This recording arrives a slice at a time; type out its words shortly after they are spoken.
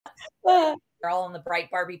Uh, They're all in the bright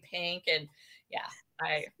Barbie pink. And yeah,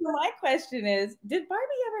 so my question is, did Barbie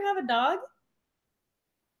ever have a dog?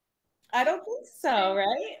 I don't think so,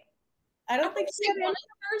 right? I I don't want think to she say had one any. of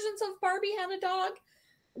the versions of Barbie had a dog.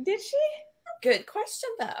 Did she? Good question,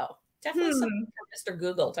 though. Definitely something Hmm. for Mr.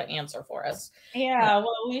 Google to answer for us. Yeah,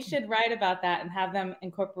 well, we should write about that and have them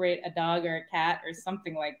incorporate a dog or a cat or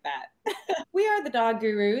something like that. We are the Dog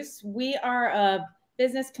Gurus. We are a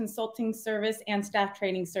business consulting service and staff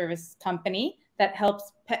training service company that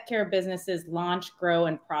helps pet care businesses launch, grow,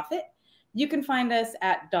 and profit. You can find us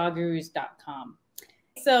at doggurus.com.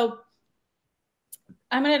 So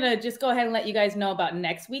I'm going to just go ahead and let you guys know about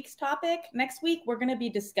next week's topic. Next week, we're going to be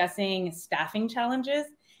discussing staffing challenges.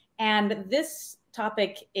 And this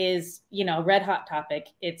topic is, red hot topic.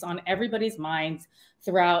 It's on everybody's minds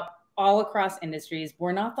throughout all across industries.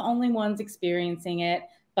 We're not the only ones experiencing it,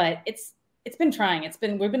 but it's been trying.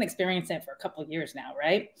 We've been experiencing it for a couple of years now,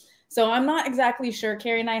 right? So I'm not exactly sure.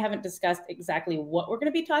 Carrie and I haven't discussed exactly what we're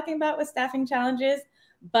going to be talking about with staffing challenges,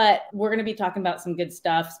 but we're going to be talking about some good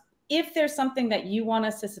stuff. If there's something that you want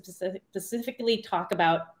us to specifically talk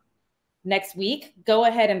about next week, go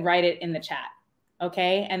ahead and write it in the chat.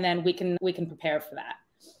 Okay. And then we can prepare for that.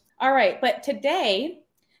 All right. But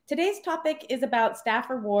today's topic is about staff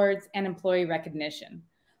rewards and employee recognition.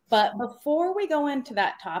 But before we go into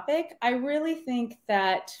that topic, I really think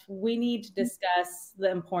that we need to discuss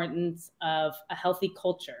the importance of a healthy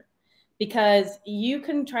culture, because you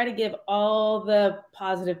can try to give all the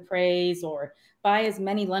positive praise or buy as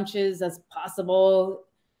many lunches as possible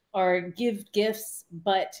or give gifts,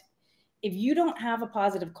 but if you don't have a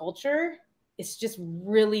positive culture, it's just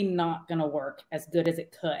really not going to work as good as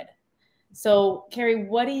it could. So, Carrie,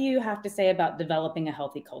 what do you have to say about developing a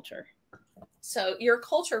healthy culture? So, your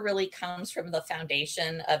culture really comes from the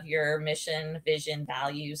foundation of your mission, vision,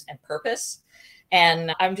 values, and purpose.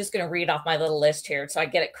 And I'm just going to read off my little list here so I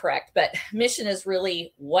get it correct. But mission is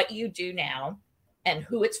really what you do now and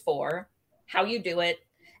who it's for, how you do it,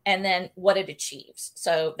 and then what it achieves.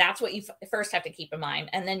 So that's what you first have to keep in mind.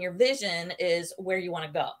 And then your vision is where you want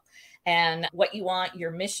to go and what you want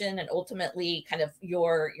your mission and ultimately kind of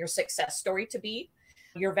your success story to be.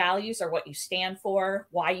 Your values are what you stand for,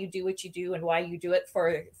 why you do what you do, and why you do it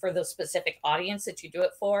for the specific audience that you do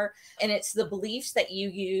it for. And it's the beliefs that you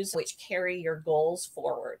use which carry your goals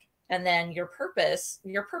forward. And then your purpose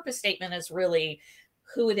statement is really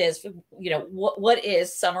who it is, what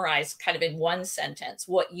is summarized kind of in one sentence,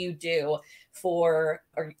 what you do for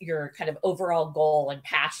or your kind of overall goal and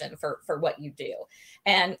passion for what you do.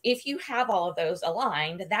 And if you have all of those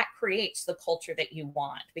aligned, that creates the culture that you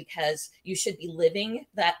want, because you should be living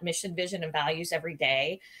that mission, vision, and values every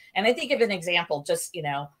day. And I think of an example, just,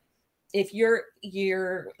 if you're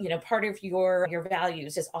part of your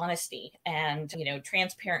values is honesty and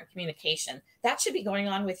transparent communication, that should be going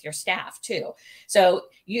on with your staff too. So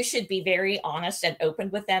you should be very honest and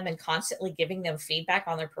open with them and constantly giving them feedback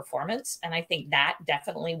on their performance. And I think that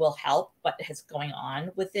definitely will help what is going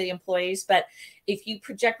on with the employees. But if you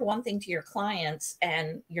project one thing to your clients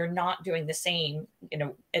and you're not doing the same,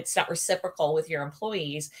 it's not reciprocal with your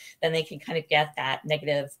employees, then they can kind of get that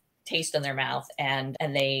negative taste in their mouth, and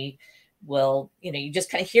they will, you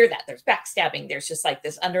just kind of hear that there's backstabbing. There's just like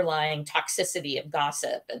this underlying toxicity of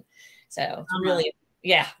gossip. And so it's really,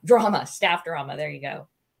 drama, staff drama. There you go.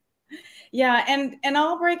 Yeah. And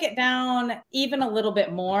I'll break it down even a little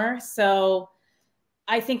bit more. So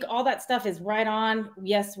I think all that stuff is right on.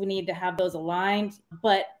 Yes, we need to have those aligned,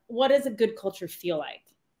 but what does a good culture feel like?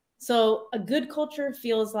 So a good culture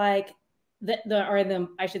feels like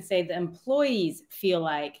I should say the employees feel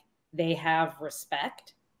like they have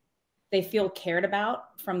respect. They feel cared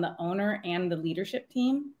about from the owner and the leadership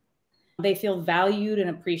team. They feel valued and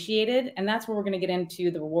appreciated. And that's where we're going to get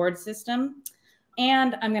into the reward system.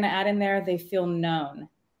 And I'm going to add in there, they feel known.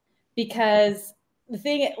 Because the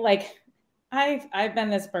thing, like, I've been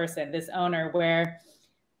this person, this owner, where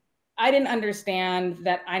I didn't understand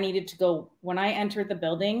that I needed to go, when I entered the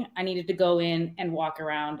building, I needed to go in and walk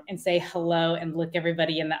around and say hello and look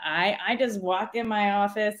everybody in the eye. I just walk in my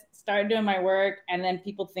office, start doing my work, and then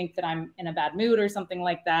people think that I'm in a bad mood or something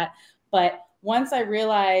like that. But once I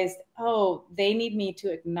realized, oh, they need me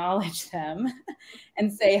to acknowledge them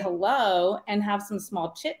and say hello and have some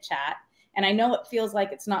small chit chat. And I know it feels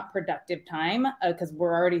like it's not productive time because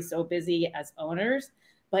we're already so busy as owners,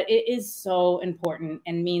 but it is so important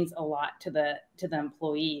and means a lot to the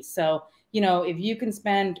employees. So, if you can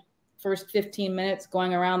spend first 15 minutes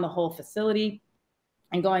going around the whole facility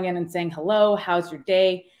and going in and saying, hello, how's your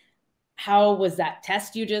day? How was that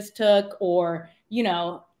test you just took? Or,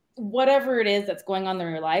 whatever it is that's going on in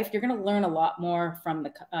your life, you're going to learn a lot more from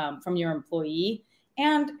your employee.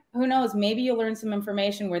 And who knows, maybe you'll learn some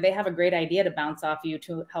information where they have a great idea to bounce off you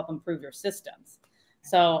to help improve your systems.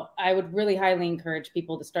 So I would really highly encourage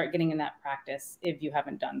people to start getting in that practice if you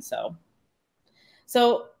haven't done so.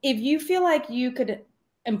 So if you feel like you could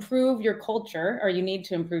improve your culture, or you need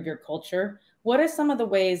to improve your culture, what are some of the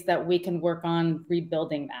ways that we can work on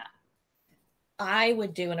rebuilding that? I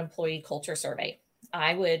would do an employee culture survey.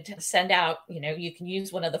 I would send out, you can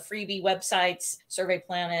use one of the freebie websites, Survey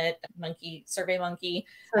Planet, Monkey, Survey Monkey.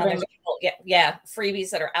 There's freebies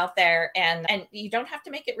that are out there. And you don't have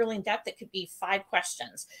to make it really in depth. It could be 5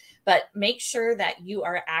 questions, but make sure that you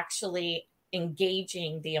are actually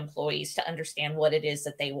engaging the employees to understand what it is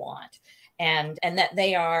that they want. And that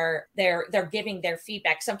they're giving their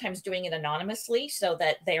feedback, sometimes doing it anonymously so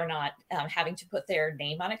that they are not having to put their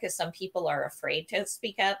name on it, because some people are afraid to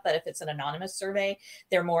speak up. But if it's an anonymous survey,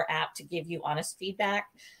 they're more apt to give you honest feedback.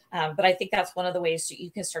 But I think that's one of the ways that you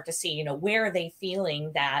can start to see, where are they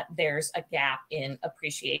feeling that there's a gap in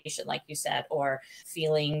appreciation, like you said, or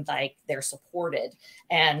feeling like they're supported.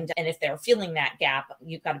 And if they're feeling that gap,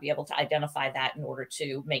 you've got to be able to identify that in order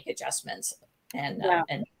to make adjustments and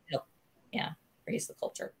raise the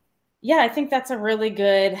culture. Yeah, I think that's a really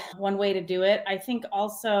good one way to do it. I think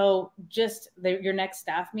also just your next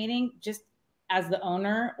staff meeting, just as the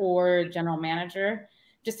owner or general manager,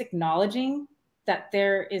 just acknowledging that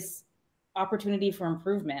there is opportunity for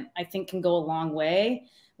improvement, I think can go a long way,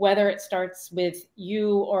 whether it starts with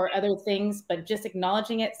you or other things, but just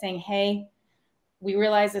acknowledging it, saying, hey, we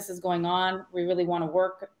realize this is going on. We really want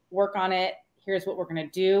to work on it. Here's what we're going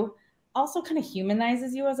to do. Also kind of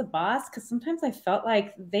humanizes you as a boss, because sometimes I felt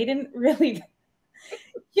like they didn't really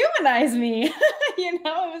humanize me. It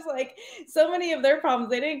was like so many of their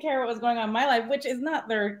problems, they didn't care what was going on in my life, which is not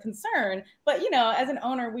their concern. But as an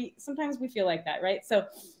owner, sometimes we feel like that, right? So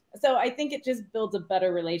I think it just builds a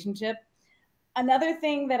better relationship. Another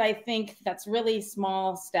thing that I think that's really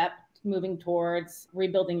small step moving towards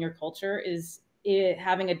rebuilding your culture is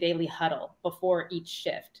having a daily huddle before each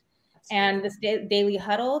shift. And this daily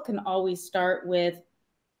huddle can always start with,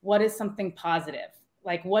 what is something positive?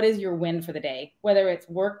 Like, what is your win for the day, whether it's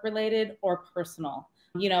work related or personal?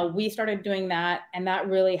 We started doing that, and that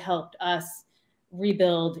really helped us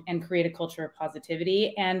rebuild and create a culture of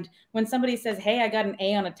positivity. And when somebody says, hey, I got an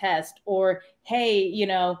A on a test, or hey,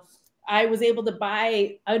 I was able to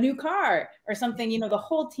buy a new car or something, the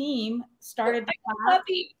whole team started to clap.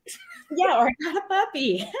 Yeah, or I got a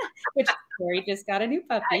puppy, which Carrie just got a new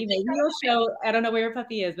puppy. Maybe you'll show, I don't know where your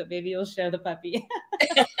puppy is, but maybe you'll show the puppy.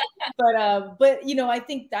 But I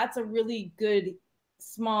think that's a really good,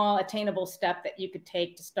 small, attainable step that you could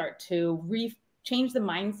take to start to change the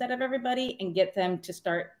mindset of everybody and get them to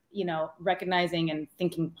start, recognizing and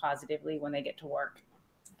thinking positively when they get to work.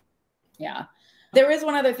 Yeah. There is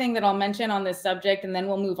one other thing that I'll mention on this subject, and then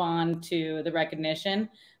we'll move on to the recognition.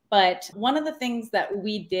 But one of the things that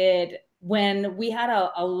we did when we had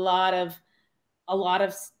a lot of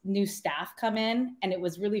new staff come in, and it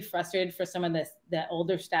was really frustrated for some of the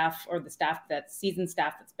older staff, or the staff that's seasoned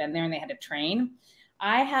staff that's been there and they had to train,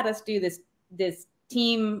 I had us do this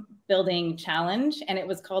team building challenge, and it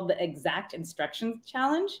was called the Exact Instructions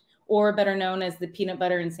Challenge, or better known as the Peanut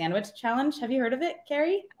Butter and Sandwich Challenge. Have you heard of it,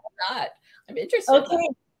 Carrie? Not. I'm interested. Okay.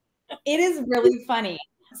 It is really funny.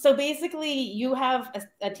 So basically, you have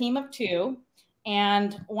a team of 2,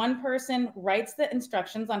 and one person writes the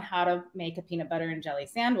instructions on how to make a peanut butter and jelly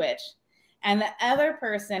sandwich, and the other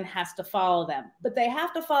person has to follow them, but they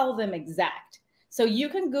have to follow them exact. So you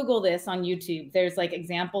can Google this on YouTube. There's like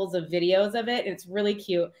examples of videos of it. It's really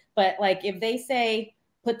cute. But like if they say,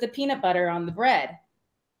 put the peanut butter on the bread,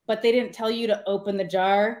 but they didn't tell you to open the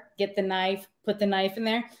jar, get the knife, put the knife in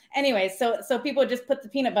there. Anyway, so people just put the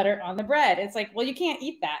peanut butter on the bread. It's like, well, you can't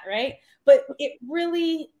eat that, right? But it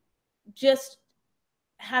really just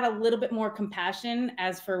had a little bit more compassion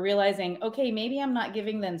as for realizing, okay, maybe I'm not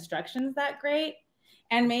giving the instructions that great.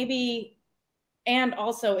 And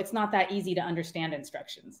also it's not that easy to understand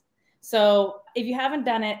instructions. So if you haven't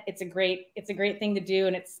done it, it's a great thing to do.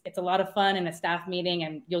 And it's a lot of fun in a staff meeting,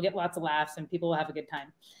 and you'll get lots of laughs and people will have a good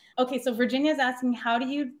time. Okay. So Virginia's asking, how do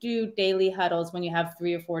you do daily huddles when you have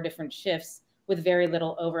 3 or 4 different shifts with very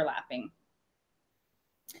little overlapping?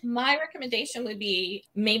 My recommendation would be,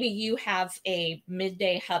 maybe you have a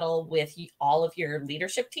midday huddle with all of your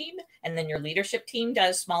leadership team, and then your leadership team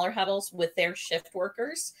does smaller huddles with their shift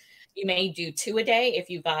workers. You may do 2 a day if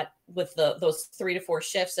you've got, with those 3 to 4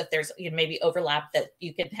 shifts, if there's maybe overlap, that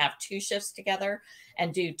you could have 2 shifts together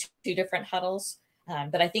and do 2 different huddles.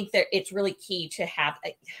 But I think that it's really key to have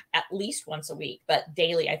at least once a week, but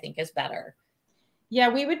daily I think is better. Yeah,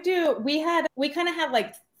 we kind of had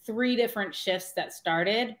like 3 different shifts that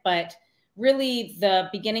started, but really the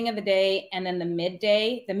beginning of the day and then the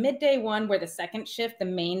midday one where the second shift, the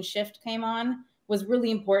main shift came on, was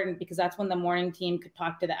really important because that's when the morning team could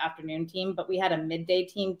talk to the afternoon team. But we had a midday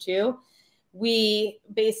team too. We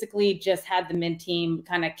basically just had the mid team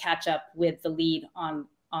kind of catch up with the lead on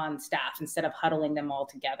staff instead of huddling them all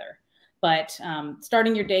together. But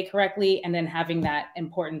starting your day correctly and then having that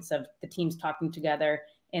importance of the teams talking together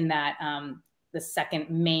in that the second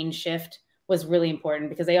main shift was really important,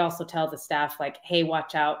 because they also tell the staff like, hey,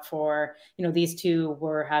 watch out for, these two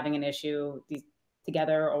were having an issue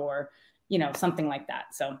together, or, something like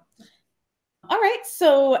that. So, all right.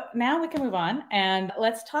 So now we can move on and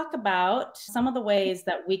let's talk about some of the ways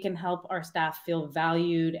that we can help our staff feel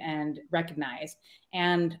valued and recognized.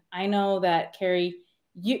 And I know that Carrie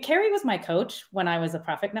was my coach when I was a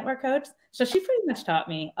Profit Network coach. So she pretty much taught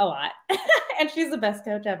me a lot and she's the best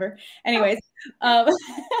coach ever. Anyways,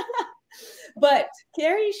 but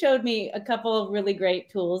Carrie showed me a couple of really great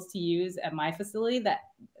tools to use at my facility that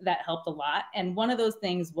helped a lot. And one of those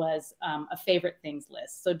things was a favorite things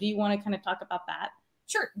list. So do you want to kind of talk about that?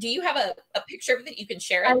 Sure. Do you have a picture of it that you can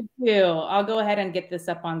share it? I do. I'll go ahead and get this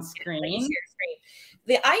up on screen.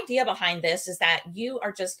 The idea behind this is that you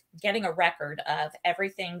are just getting a record of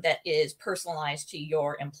everything that is personalized to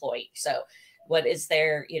your employee. So what is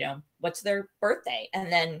their, what's their birthday?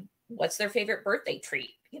 And then what's their favorite birthday treat?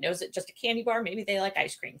 Is it just a candy bar? Maybe they like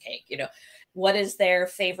ice cream cake. What is their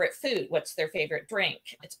favorite food? What's their favorite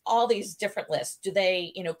drink? It's all these different lists. Do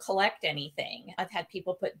they, collect anything? I've had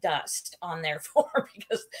people put dust on their form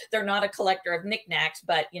because they're not a collector of knickknacks,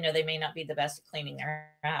 but, they may not be the best at cleaning their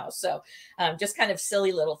house. So just kind of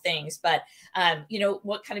silly little things. But,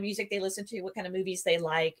 what kind of music they listen to, what kind of movies they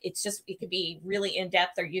like. It could be really in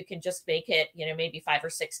depth, or you can just make it, maybe 5 or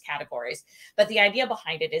 6 categories. But the idea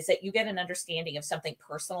behind it is that you get an understanding of something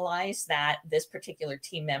personalized that this particular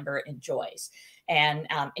team member enjoys. And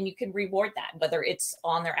you can reward that, whether it's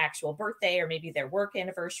on their actual birthday or maybe their work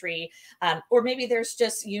anniversary, or maybe there's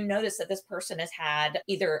just, notice that this person has had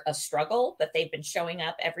either a struggle, but they've been showing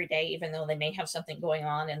up every day, even though they may have something going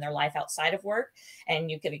on in their life outside of work.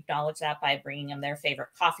 And you can acknowledge that by bringing them their favorite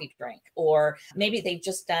coffee drink, or maybe they've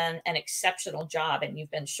just done an exceptional job and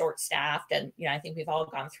you've been short staffed. And, I think we've all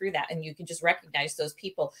gone through that. And you can just recognize those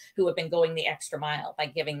people who have been going the extra mile by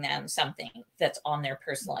giving them something that's on their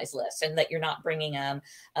personalized list, and that you're not bringing them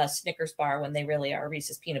a Snickers bar when they really are a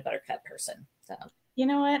Reese's peanut butter cup person. So, you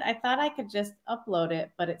know what? I thought I could just upload it,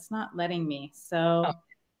 but it's not letting me. So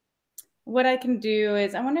what I can do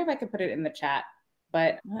is, I wonder if I could put it in the chat,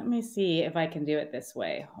 but let me see if I can do it this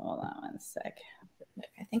way. Hold on one sec.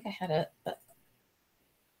 I think I had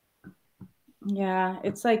yeah,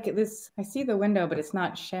 it's like this. I see the window, but it's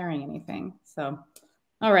not sharing anything. So,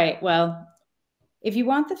 all right. Well, if you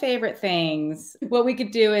want the favorite things, what we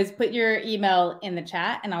could do is put your email in the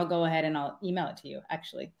chat and I'll go ahead and I'll email it to you.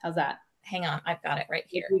 Actually, how's that? Hang on. I've got it right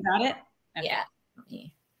here. You got it? Okay. Yeah. Let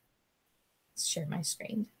me share my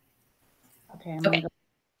screen. Okay. Okay.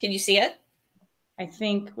 Can you see it? I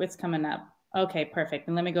think it's coming up. Okay, perfect.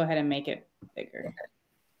 And let me go ahead and make it bigger.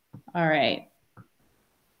 All right.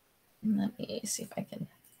 Let me see if I can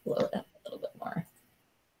blow it up a little bit more.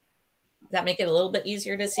 Does that make it a little bit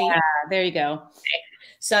easier to see? Yeah, there you go. Okay.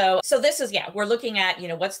 So this is, we're looking at,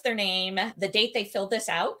 what's their name, the date they filled this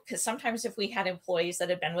out. Because sometimes if we had employees that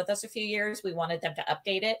had been with us a few years, we wanted them to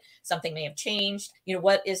update it. Something may have changed.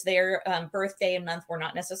 What is their birthday and month? We're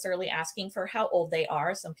not necessarily asking for how old they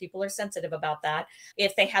are. Some people are sensitive about that.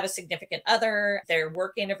 If they have a significant other, their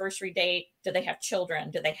work anniversary date, do they have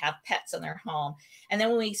children? Do they have pets in their home? And then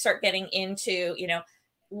when we start getting into,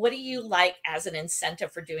 what do you like as an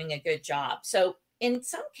incentive for doing a good job? So in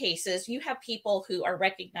some cases, you have people who are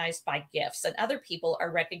recognized by gifts and other people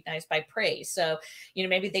are recognized by praise. So,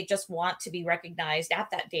 maybe they just want to be recognized at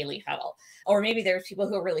that daily huddle. Or maybe there's people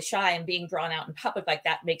who are really shy and being drawn out in public like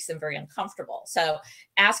that makes them very uncomfortable. So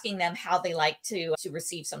asking them how they like to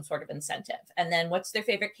receive some sort of incentive. And then what's their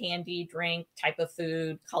favorite candy, drink, type of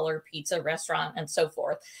food, color, pizza, restaurant, and so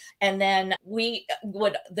forth. And then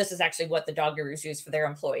this is actually what the Dog Gurus use for their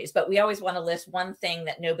employees, but we always want to list one thing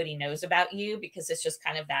that nobody knows about you, because it's just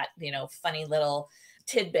kind of that, funny little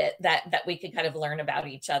tidbit that we can kind of learn about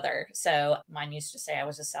each other. So mine used to say I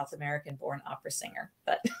was a South American born opera singer,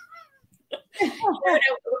 but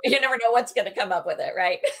you never know what's going to come up with it,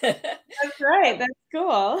 right? That's right. That's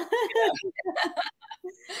cool.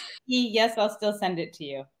 Yes, I'll still send it to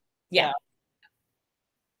you. Yeah.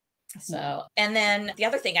 So, and then the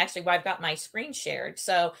other thing, actually, where I've got my screen shared.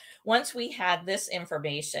 So once we had this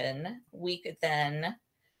information, we could then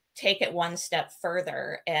take it one step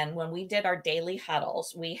further. And when we did our daily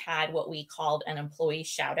huddles, we had what we called an employee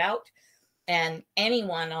shout out. And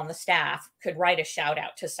anyone on the staff could write a shout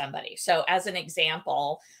out to somebody. So, as an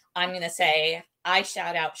example, I'm going to say, I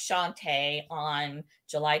shout out Shantae on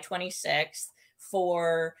July 26th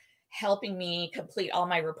for helping me complete all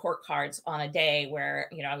my report cards on a day where,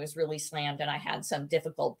 I was really slammed and I had some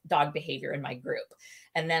difficult dog behavior in my group.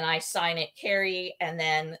 And then I sign it, Carrie, and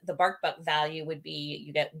then the bark buck value would be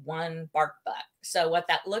you get one bark buck. So what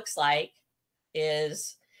that looks like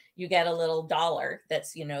is you get a little dollar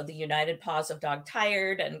that's, the United Paws of Dog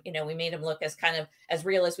Tired. And, we made them look as kind of as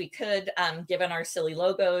real as we could, given our silly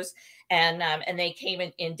logos. And they came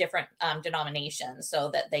in different denominations so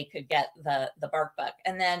that they could get the bark buck.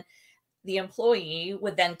 And then the employee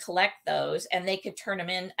would then collect those and they could turn them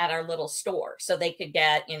in at our little store. So they could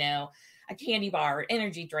get, a candy bar,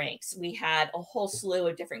 energy drinks. We had a whole slew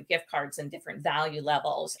of different gift cards and different value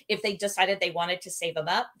levels. If they decided they wanted to save them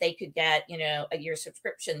up, they could get, a year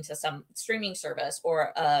subscription to some streaming service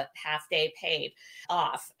or a half day paid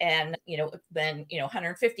off. And, then,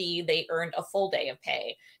 150, they earned a full day of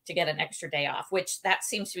pay to get an extra day off, which that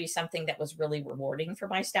seems to be something that was really rewarding for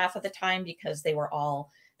my staff at the time because they were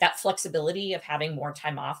all, that flexibility of having more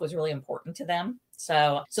time off was really important to them.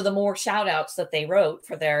 So the more shout outs that they wrote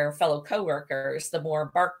for their fellow coworkers, the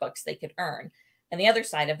more bark bucks they could earn. And the other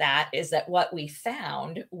side of that is that what we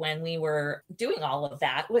found when we were doing all of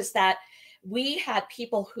that was that we had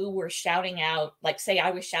people who were shouting out, like say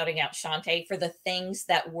I was shouting out Shantae for the things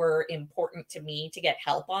that were important to me to get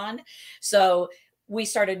help on. So we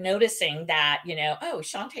started noticing that,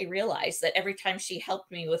 Shantae realized that every time she helped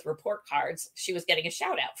me with report cards, she was getting a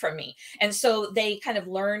shout out from me. And so they kind of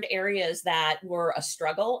learned areas that were a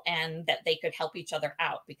struggle and that they could help each other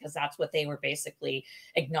out because that's what they were basically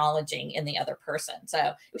acknowledging in the other person. So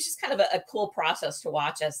it was just kind of a cool process to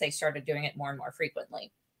watch as they started doing it more and more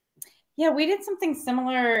frequently. Yeah, we did something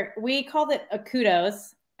similar. We called it a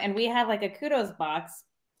kudos, and we had like a kudos box.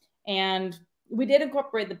 And we did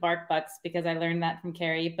incorporate the bark bucks because I learned that from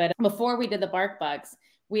Carrie. But before we did the bark bucks,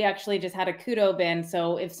 we actually just had a kudo bin.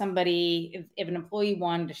 So if if an employee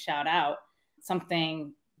wanted to shout out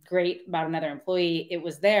something great about another employee, it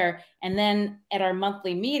was there. And then at our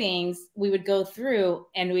monthly meetings, we would go through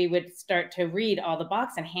and we would start to read all the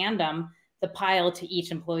box and hand them the pile to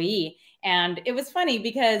each employee. And it was funny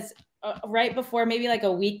because right before, maybe like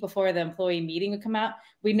a week before the employee meeting would come out,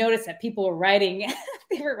 we noticed that people were writing,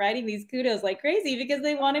 they were writing these kudos like crazy because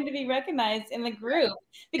they wanted to be recognized in the group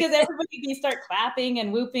because everybody would start clapping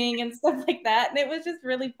and whooping and stuff like that. And it was just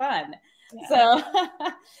really fun. Yeah.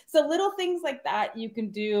 So little things like that you can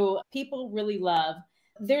do, people really love.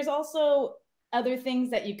 There's also other things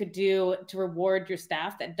that you could do to reward your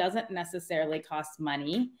staff that doesn't necessarily cost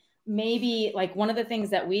money. Maybe like one of the things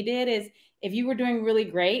that we did is if you were doing really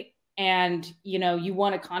great, and, you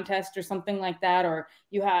won a contest or something like that, or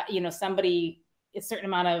you have, somebody, a certain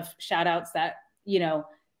amount of shout outs that,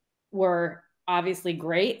 were obviously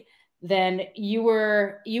great, then you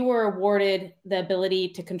were awarded the ability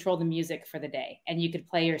to control the music for the day and you could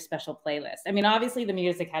play your special playlist. I mean, obviously the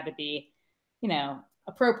music had to be,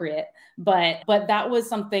 appropriate, but that was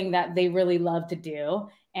something that they really loved to do.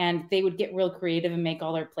 And they would get real creative and make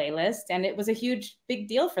all their playlists. And it was a huge, big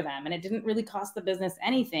deal for them. And it didn't really cost the business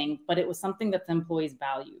anything, but it was something that the employees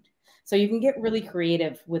valued. So you can get really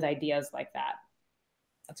creative with ideas like that.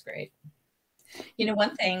 That's great.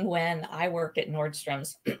 One thing when I worked at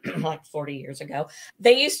Nordstrom's like 40 years ago,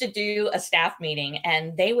 they used to do a staff meeting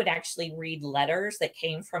and they would actually read letters that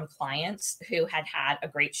came from clients who had had a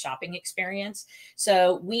great shopping experience.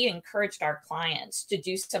 So we encouraged our clients to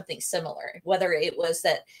do something similar, whether it was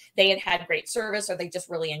that they had had great service or they just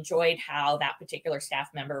really enjoyed how that particular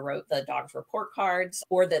staff member wrote the dog's report cards,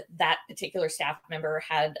 or that particular staff member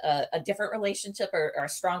had a different relationship or a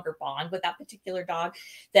stronger bond with that particular dog,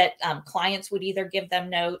 that clients would either give them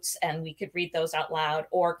notes and we could read those out loud,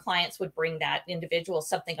 or clients would bring that individual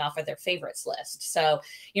something off of their favorites list. So,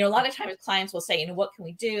 a lot of times clients will say, what can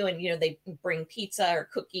we do? And, they bring pizza or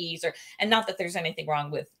cookies and not that there's anything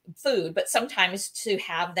wrong with food, but sometimes to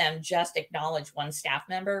have them just acknowledge one staff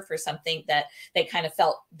member for something that they kind of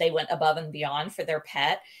felt they went above and beyond for their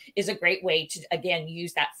pet is a great way to, again,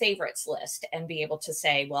 use that favorites list and be able to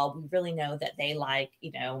say, well, we really know that they like,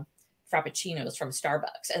 frappuccinos from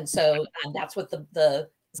Starbucks. And so that's what the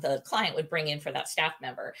the client would bring in for that staff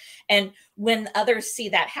member. And when others see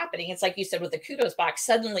that happening, it's like you said with the kudos box,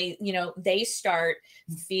 suddenly, they start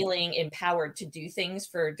feeling empowered to do things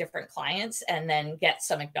for different clients and then get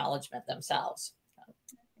some acknowledgement themselves.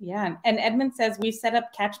 Yeah. And Edmund says we set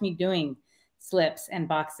up Catch Me Doing slips and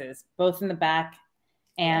boxes, both in the back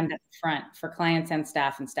and at the front for clients and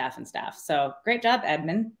staff and staff and staff. So great job,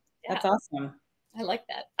 Edmund. Yeah. That's awesome. I like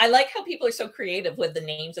that. I like how people are so creative with the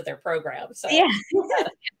names of their programs. So yeah,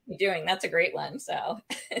 that's a great one. So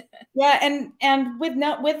yeah, and with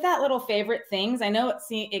that little favorite things, I know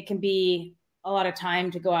it can be a lot of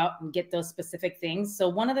time to go out and get those specific things. So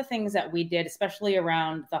one of the things that we did, especially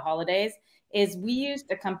around the holidays, is we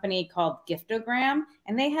used a company called Giftogram,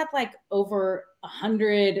 and they had like over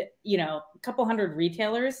 100, a couple hundred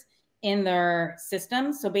retailers in their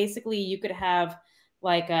system. So basically you could have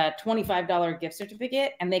like a $25 gift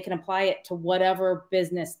certificate and they can apply it to whatever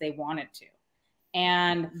business they wanted to.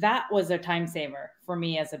 And that was a time saver for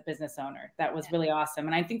me as a business owner. That was really awesome.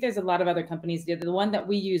 And I think there's a lot of other companies. The one that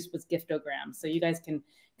we used was Giftogram. So you guys can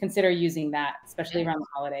consider using that, especially around the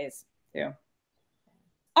holidays too.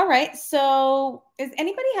 All right. So does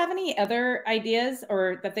anybody have any other ideas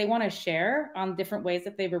or that they want to share on different ways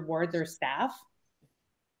that they reward their staff?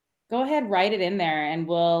 Go ahead, write it in there and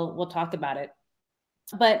we'll talk about it.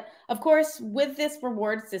 But of course, with this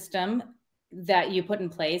reward system that you put in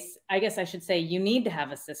place, I guess I should say you need to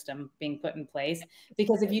have a system being put in place,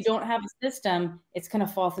 because if you don't have a system, it's going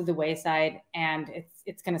to fall through the wayside and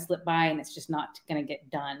it's going to slip by and it's just not going to get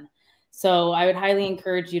done. So I would highly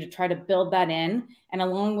encourage you to try to build that in. And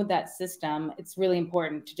along with that system, it's really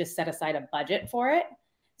important to just set aside a budget for it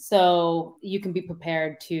so you can be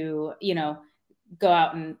prepared to, go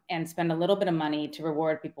out and spend a little bit of money to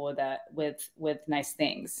reward people with nice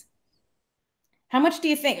things. How much do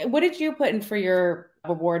you think, what did you put in for your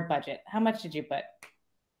reward budget? How much did you put?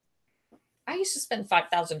 I used to spend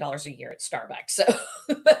 $5,000 a year at Starbucks. So,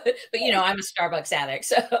 but I'm a Starbucks addict.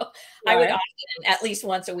 So I would often, at least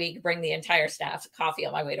once a week, bring the entire staff coffee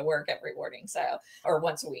on my way to work every morning. So, or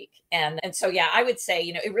once a week. And so, yeah, I would say,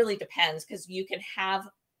 it really depends, because you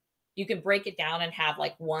can break it down and have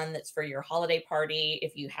like one that's for your holiday party,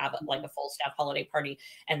 if you have like a full staff holiday party,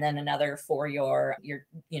 and then another for your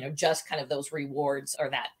just kind of those rewards or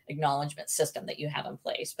that acknowledgement system that you have in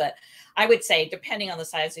place. But I would say, depending on the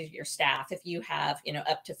size of your staff, if you have,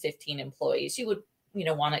 up to 15 employees, you would,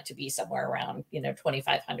 want it to be somewhere around,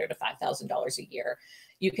 $2,500 to $5,000 a year.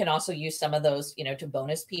 You can also use some of those, to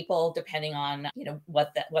bonus people, depending on,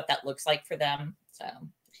 what that looks like for them. So.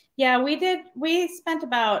 Yeah, we spent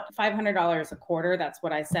about $500 a quarter. That's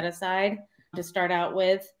what I set aside to start out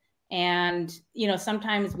with. And,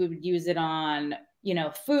 sometimes we would use it on,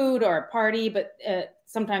 food or a party, but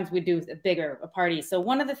sometimes we do a party. So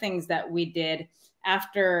one of the things that we did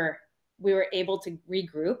after we were able to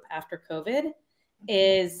regroup after COVID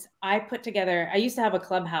is I used to have a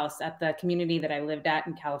clubhouse at the community that I lived at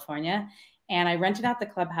in California, and I rented out the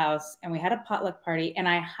clubhouse and we had a potluck party, and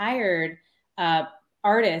I hired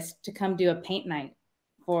artists to come do a paint night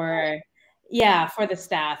for the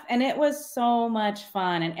staff. And it was so much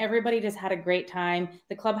fun and everybody just had a great time.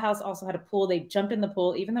 The clubhouse also had a pool. They jumped in the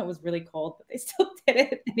pool, even though it was really cold, but they still did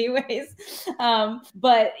it anyways.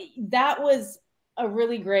 But that was a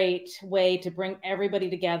really great way to bring everybody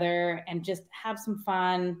together and just have some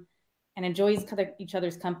fun and enjoy each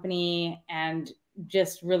other's company and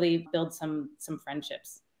just really build some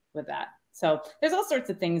friendships with that. So there's all sorts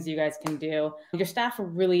of things you guys can do. Your staff will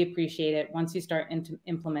really appreciate it once you start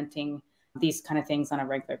implementing these kind of things on a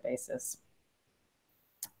regular basis.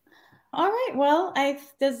 All right. Well,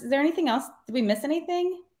 is there anything else? Did we miss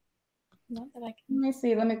anything? Not that I can. Let me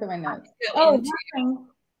see. Let me get my notes.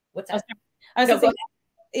 What's that? I was going to say,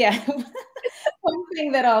 yeah. One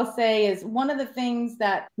thing that I'll say is one of the things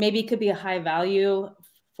that maybe could be a high value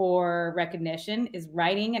for recognition is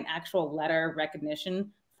writing an actual letter of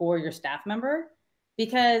recognition for your staff member,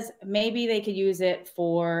 because maybe they could use it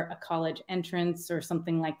for a college entrance or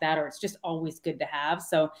something like that, or it's just always good to have.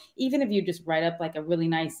 So even if you just write up like a really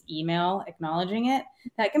nice email acknowledging it,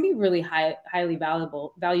 that can be really highly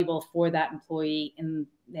valuable for that employee in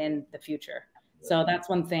the future. So that's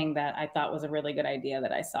one thing that I thought was a really good idea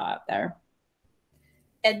that I saw out there.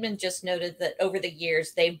 Edmund just noted that over the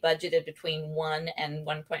years, they've budgeted between 1 and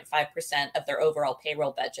 1.5% of their overall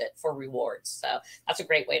payroll budget for rewards. So that's a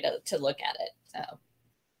great way to look at it. So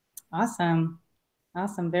awesome.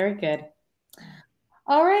 Very good.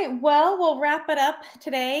 All right. Well, we'll wrap it up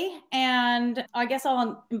today. And I guess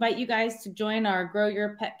I'll invite you guys to join our Grow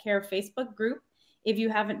Your Pet Care Facebook group If you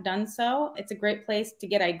haven't done so, it's a great place to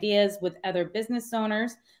get ideas with other business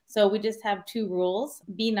owners. So we just have 2 rules: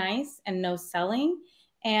 be nice and no selling.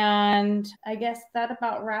 And I guess that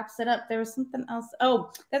about wraps it up. There was something else.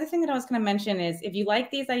 Oh, the other thing that I was going to mention is if you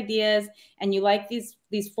like these ideas and you like these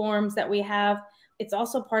forms that we have, it's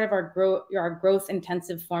also part of our growth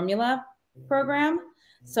intensive formula program.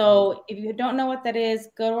 So if you don't know what that is,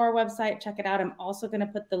 go to our website, check it out. I'm also going to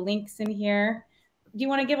put the links in here. Do you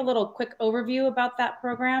want to give a little quick overview about that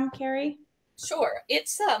program, Carrie? Sure.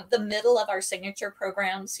 It's the middle of our signature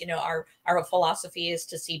programs. You know, our philosophy is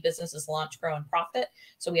to see businesses launch, grow, and profit.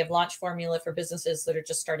 So we have launch formula for businesses that are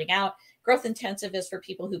just starting out. Growth intensive is for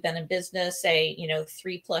people who've been in business, say,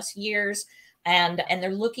 3+ years. And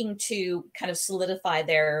they're looking to kind of solidify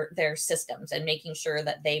their systems and making sure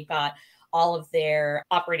that they've got all of their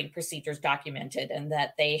operating procedures documented and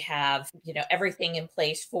that they have, everything in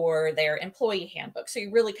place for their employee handbook. So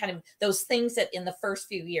you really kind of those things that in the first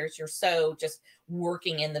few years, you're so just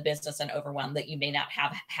working in the business and overwhelmed that you may not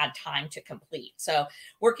have had time to complete. So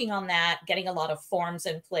working on that, getting a lot of forms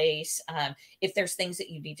in place. If there's things that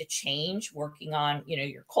you need to change, working on,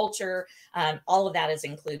 your culture, all of that is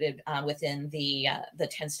included within the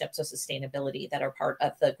 10 steps of sustainability that are part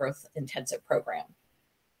of the growth intensive program.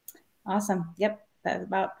 Awesome. Yep. That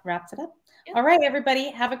about wraps it up. Yep. All right, everybody.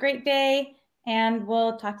 Have a great day, and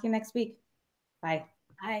we'll talk to you next week. Bye.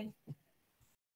 Bye.